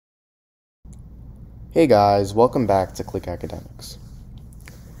Hey guys, welcome back to Click Academics.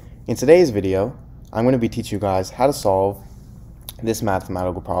 In today's video, I'm going to be teaching you guys how to solve this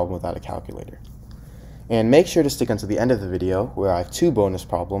mathematical problem without a calculator. And make sure to stick until the end of the video where I have two bonus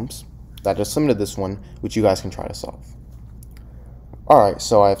problems that are similar to this one, which you guys can try to solve. Alright,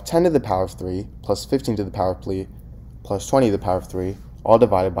 so I have 10 to the power of 3 plus 15 to the power of 3 plus 20 to the power of 3, all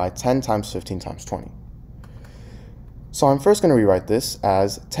divided by 10 times 15 times 20. So I'm first going to rewrite this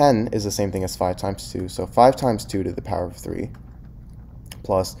as 10 is the same thing as 5 times 2, so 5 times 2 to the power of 3,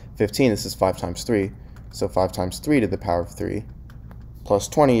 plus 15, this is 5 times 3, so 5 times 3 to the power of 3, plus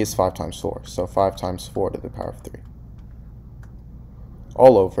 20 is 5 times 4, so 5 times 4 to the power of 3.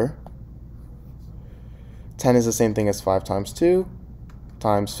 All over, 10 is the same thing as 5 times 2,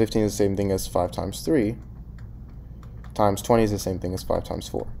 times 15 is the same thing as 5 times 3, times 20 is the same thing as 5 times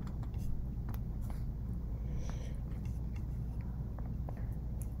 4.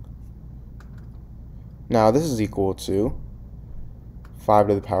 Now this is equal to 5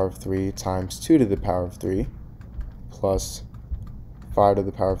 to the power of 3 times 2 to the power of 3 plus 5 to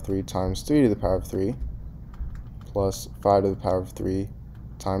the power of 3 times 3 to the power of 3 plus 5 to the power of 3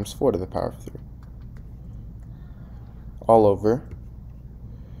 times 4 to the power of 3. All over,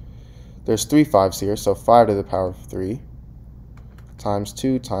 there's 3 5s here, so 5 to the power of 3 times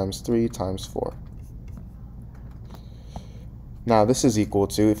 2 times 3 times 4. Now this is equal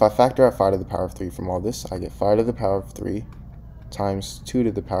to, if I factor out 5 to the power of 3 from all this, I get 5 to the power of 3 times 2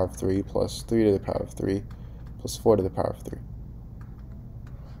 to the power of 3 plus 3 to the power of 3 plus 4 to the power of 3.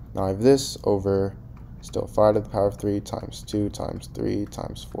 Now I have this over still 5 to the power of 3 times 2 times 3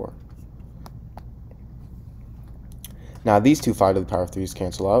 times 4. Now these two 5 to the power of 3's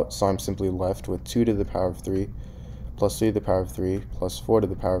cancel out, so I'm simply left with 2 to the power of 3 plus 3 to the power of 3 plus 4 to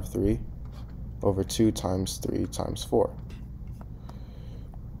the power of 3 over 2 times 3 times 4.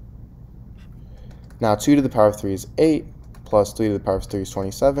 Now 2 to the power of 3 is 8, plus 3 to the power of 3 is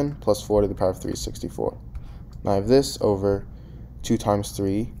 27, plus 4 to the power of 3 is 64. Now I have this over 2 times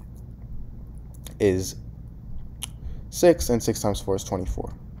 3 is 6, and 6 times 4 is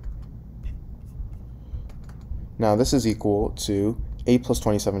 24. Now this is equal to 8 plus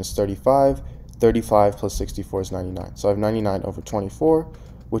 27 is 35, 35 plus 64 is 99. So I have 99 over 24,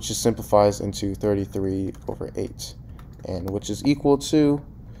 which just simplifies into 33 over 8, and which is equal to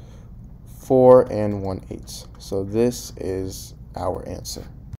 4 1/8. So this is our answer.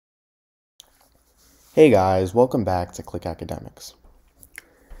 Hey guys, welcome back to Click Academics.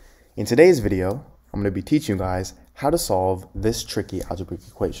 In today's video, I'm going to be teaching you guys how to solve this tricky algebraic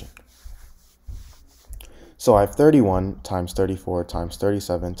equation. So I have 31 times 34 times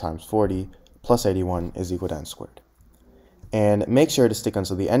 37 times 40 plus 81 is equal to n squared. And make sure to stick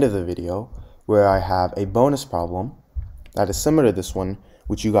until the end of the video where I have a bonus problem that is similar to this one,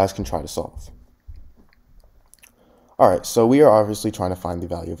 which you guys can try to solve. Alright, so we are obviously trying to find the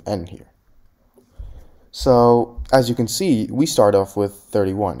value of n here. So, as you can see, we start off with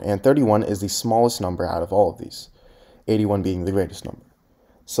 31, and 31 is the smallest number out of all of these, 81 being the greatest number.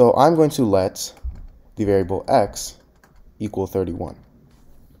 So I'm going to let the variable x equal 31.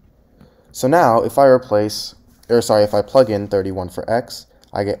 So now, if I plug in 31 for x,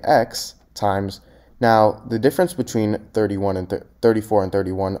 I get x times. Now, the difference between 34 and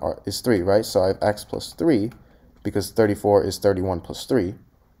 31 is 3, right? So I have x plus 3, because 34 is 31 plus 3,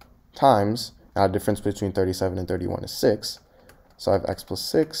 times, now the difference between 37 and 31 is 6. So I have x plus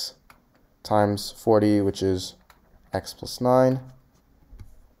 6 times 40, which is x plus 9,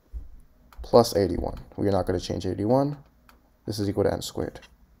 plus 81. We are not going to change 81. This is equal to n squared.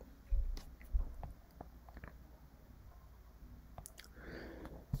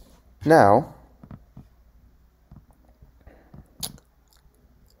 Now,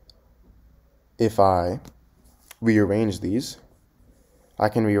 if I rearrange these, I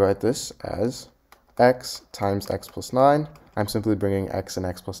can rewrite this as x times x plus 9. I'm simply bringing x and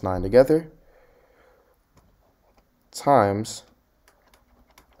x plus 9 together, times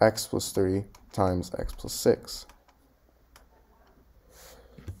x plus 3 times x plus 6,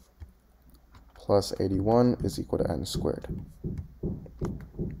 plus 81 is equal to n squared.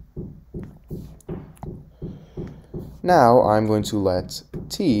 Now I'm going to let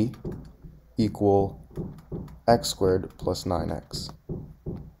t equal x squared plus 9x.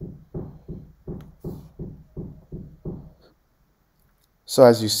 So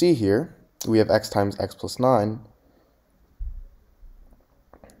as you see here, we have x times x plus 9.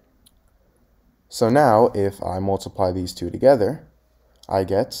 So now if I multiply these two together, I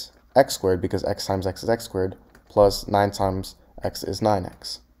get x squared, because x times x is x squared, plus 9 times x is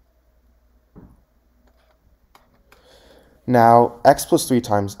 9x. Now, x plus 3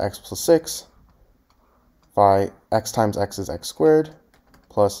 times x plus 6 x times x is x squared,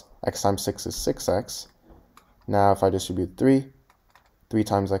 plus x times 6 is 6x. Now if I distribute 3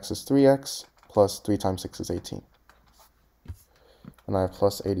 times x is 3x, plus 3 times 6 is 18. And I have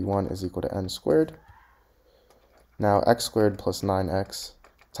plus 81 is equal to n squared. Now x squared plus 9x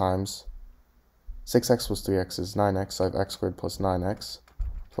times 6x plus 3x is 9x, so I have x squared plus 9x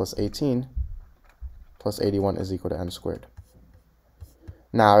plus 18 plus 81 is equal to n squared.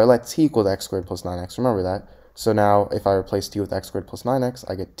 Now I let t equal to x squared plus 9x, remember that. So now if I replace t with x squared plus 9x,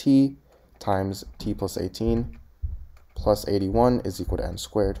 I get t times t plus 18 plus 81 is equal to n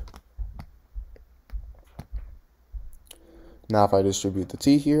squared. Now if I distribute the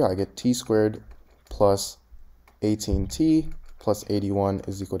t here, I get t squared plus 18t plus 81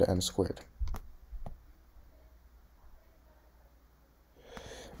 is equal to n squared.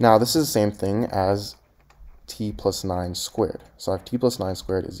 Now this is the same thing as t plus 9 squared. So I have t plus 9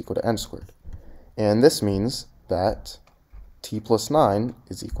 squared is equal to n squared. And this means that t plus 9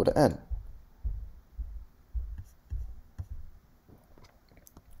 is equal to n.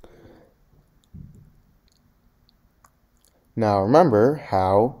 Now remember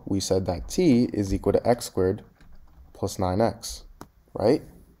how we said that t is equal to x squared plus 9x, right?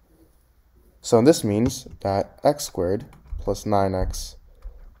 So this means that x squared plus 9x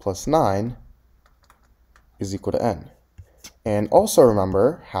plus 9 is equal to n. And also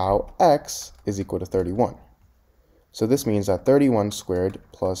remember how x is equal to 31. So this means that 31 squared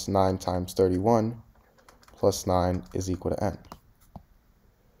plus 9 times 31 plus 9 is equal to n.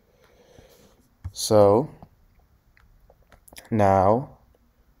 So now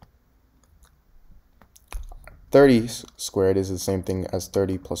 30 squared is the same thing as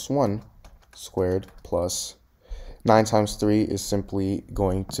 30 plus 1 squared plus 9 times 3 is simply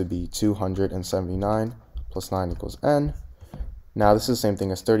going to be 279 plus 9 equals n. Now this is the same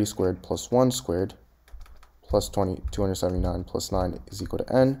thing as 30 squared plus 1 squared plus 279 plus 9 is equal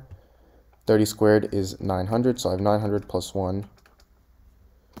to n. 30 squared is 900, so I have 900 plus 1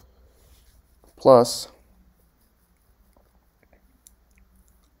 plus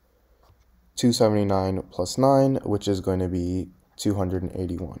 279 plus 9, which is going to be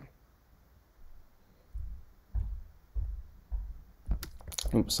 281.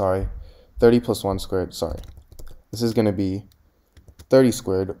 Oops, sorry. 30 plus 1 squared, sorry. This is going to be 30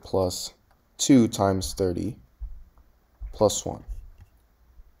 squared plus 2 times 30 plus 1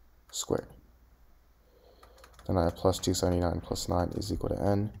 squared. Then I have plus 279 plus 9 is equal to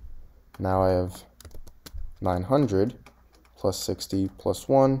n. Now I have 900 plus 60 plus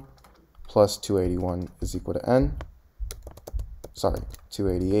 1 plus 281 is equal to n. Sorry,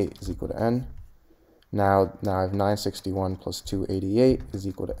 288 is equal to n. Now I have 961 plus 288 is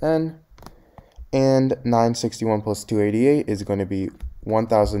equal to n. And 961 plus 288 is going to be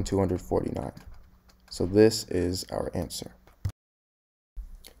 1,249. So this is our answer.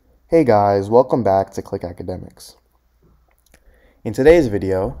 Hey guys, welcome back to Click Academics. In today's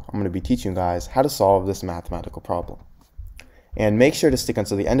video, I'm going to be teaching you guys how to solve this mathematical problem. And make sure to stick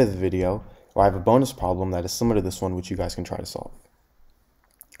until the end of the video, where I have a bonus problem that is similar to this one, which you guys can try to solve.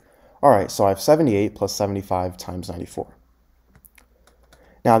 Alright, so I have 78 plus 75 times 94.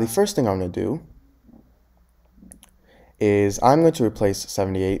 Now the first thing I'm going to do is I'm going to replace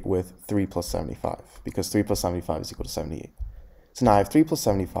 78 with 3 plus 75, because 3 plus 75 is equal to 78. So now I have 3 plus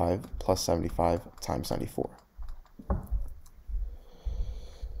 75 plus 75 times 94.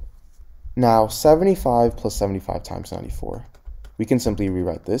 Now 75 plus 75 times 94, we can simply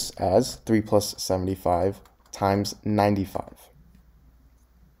rewrite this as 3 plus 75 times 95.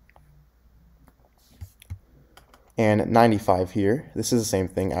 And 95 here, this is the same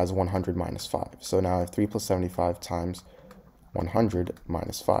thing as 100 minus 5. So now I have 3 plus 75 times 100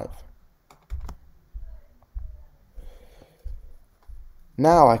 minus 5.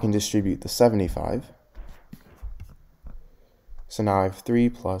 Now I can distribute the 75. So now I have 3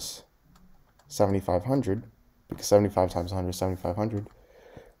 plus 7,500, because 75 times 100 is 7,500,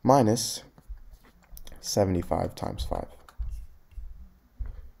 minus 75 times 5.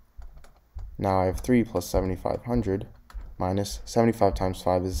 Now I have 3 plus 7,500 minus 75 times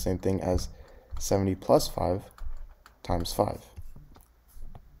 5 is the same thing as 70 plus 5 times 5.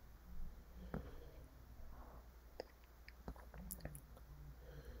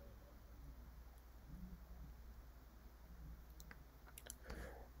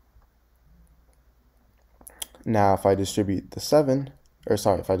 Now if I distribute the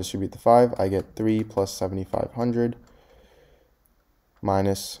 5, I get 3 plus 7,500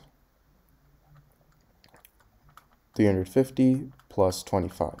 minus 350 plus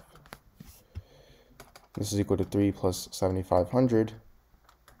 25. This is equal to 3 plus 7,500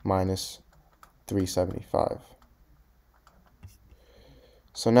 minus 375.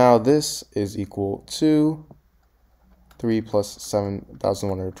 So now this is equal to 3 plus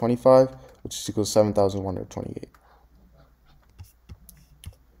 7,125, which is equal to 7,128.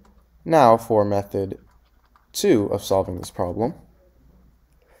 Now for method 2 of solving this problem,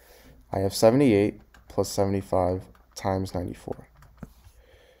 I have 78 plus 75 times 94.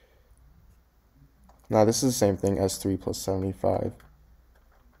 Now this is the same thing as 3 plus 75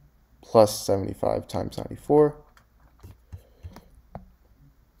 plus 75 times 94.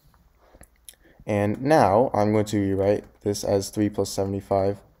 And now I'm going to rewrite this as 3 plus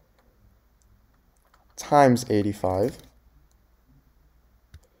 75 times 85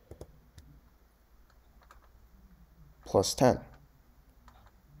 plus 10.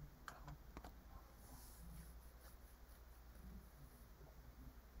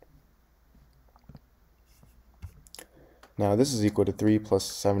 Now this is equal to 3 plus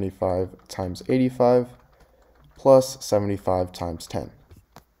 75 times 85 plus 75 times 10.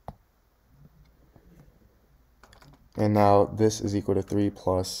 And now this is equal to 3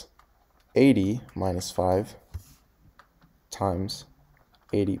 plus 80 minus 5 times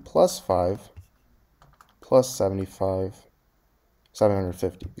 80 plus 5 plus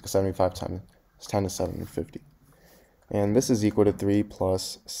 750, because 75 times 10 is 750. And this is equal to 3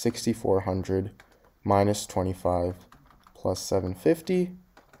 plus 6,400 minus 25 plus 750,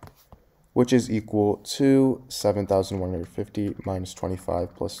 which is equal to 7,150 minus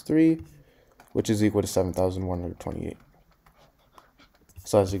 25 plus 3, which is equal to 7,128.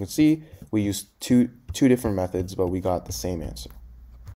 So as you can see, we used two different methods, but we got the same answer.